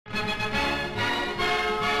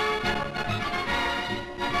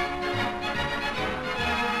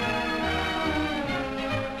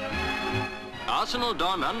Arsenal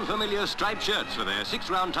don unfamiliar striped shirts for their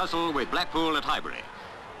sixth-round tussle with Blackpool at Highbury.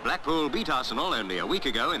 Blackpool beat Arsenal only a week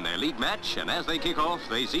ago in their league match, and as they kick off,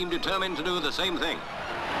 they seem determined to do the same thing.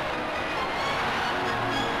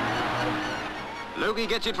 Logie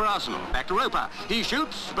gets it for Arsenal. Back to Roper. He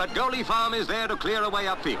shoots, but goalie Farm is there to clear away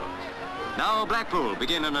upfield. Now Blackpool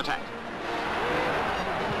begin an attack.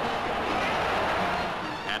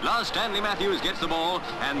 At last, Stanley Matthews gets the ball,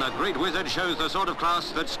 and the great wizard shows the sort of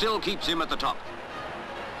class that still keeps him at the top.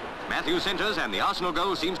 Matthews centres, and the Arsenal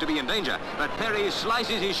goal seems to be in danger, but Perry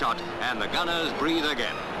slices his shot, and the Gunners breathe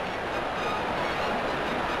again.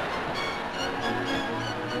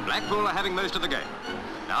 Blackpool are having most of the game.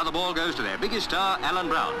 Now the ball goes to their biggest star, Alan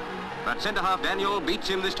Brown. But centre-half Daniel beats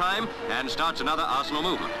him this time and starts another Arsenal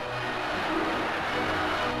movement.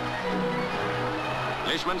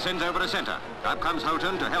 Lishman sends over a centre. Up comes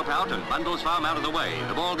Holton to help out and bundles Farm out of the way.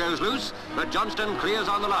 The ball goes loose, but Johnston clears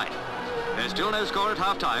on the line. There's still no score at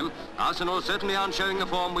half-time. Arsenal certainly aren't showing the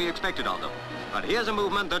form we expected of them. But here's a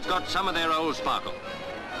movement that's got some of their old sparkle.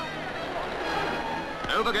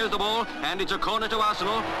 Over goes the ball, and it's a corner to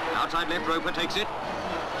Arsenal. Outside left, Roper takes it.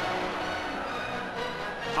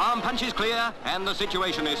 Farm punches clear, and the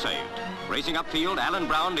situation is saved. Racing upfield, Alan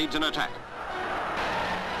Brown leads an attack.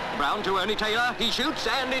 Brown to Ernie Taylor. He shoots,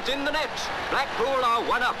 and it's in the net. Blackpool are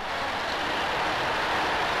one up.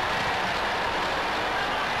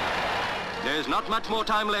 There's not much more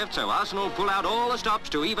time left, so Arsenal pull out all the stops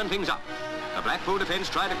to even things up. The Blackpool defence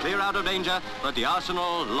try to clear out of danger, but the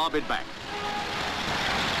Arsenal lob it back.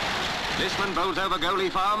 Lishman bowls over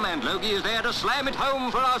goalie Farm, and Logie is there to slam it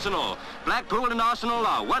home for Arsenal. Blackpool and Arsenal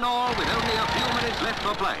are 1-1 with only a few minutes left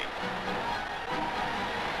for play.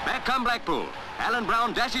 Back come Blackpool. Alan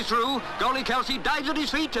Brown dashes through. Goalie Kelsey dives at his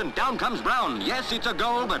feet, and down comes Brown. Yes, it's a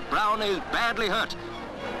goal, but Brown is badly hurt.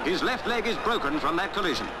 His left leg is broken from that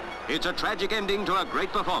collision. It's a tragic ending to a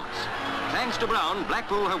great performance. Thanks to Brown,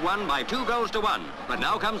 Blackpool have won by 2-1. But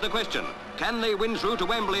now comes the question. Can they win through to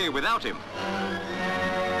Wembley without him?